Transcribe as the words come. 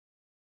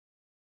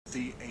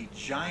see a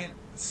giant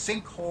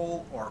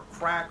sinkhole or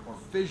crack or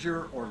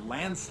fissure or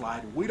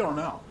landslide, we don't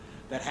know,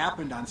 that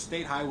happened on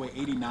State Highway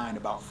 89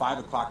 about 5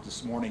 o'clock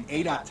this morning.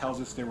 ADOT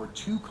tells us there were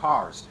 2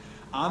 cars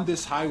on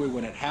this highway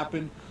when it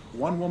happened.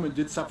 One woman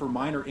did suffer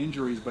minor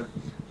injuries, but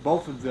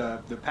both of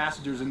the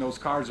passengers in those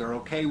cars are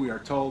okay, we are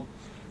told.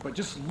 But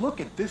just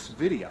look at this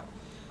video.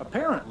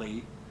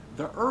 Apparently,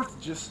 the earth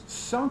just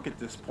sunk at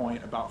this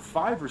point about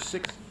 5 or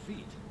 6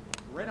 feet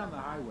right on the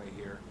highway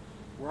here.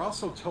 We're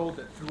also told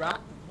that throughout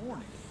the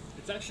morning,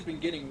 it's actually been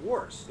getting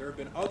worse. There have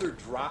been other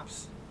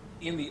drops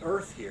in the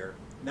earth here.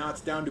 Now it's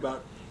down to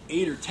about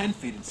 8 or 10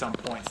 feet at some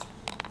points.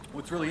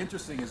 What's really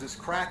interesting is this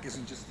crack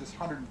isn't just this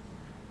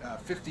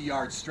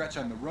 150-yard stretch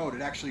on the road.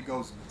 It actually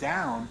goes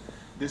down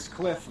this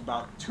cliff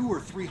about 200 or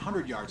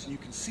 300 yards, and you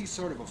can see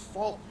sort of a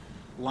fault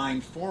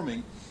line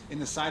forming in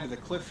the side of the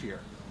cliff here.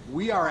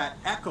 We are at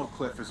Echo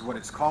Cliff is what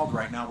it's called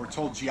right now. We're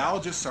told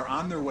geologists are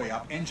on their way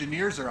up,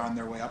 engineers are on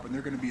their way up, and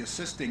they're going to be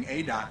assisting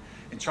ADOT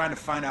in trying to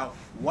find out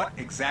what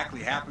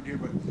exactly happened here.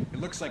 But it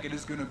looks like it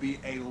is going to be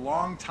a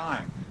long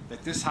time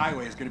that this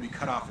highway is going to be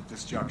cut off at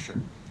this juncture.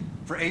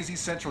 For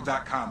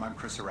azcentral.com, I'm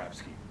Chris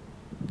Arabsky.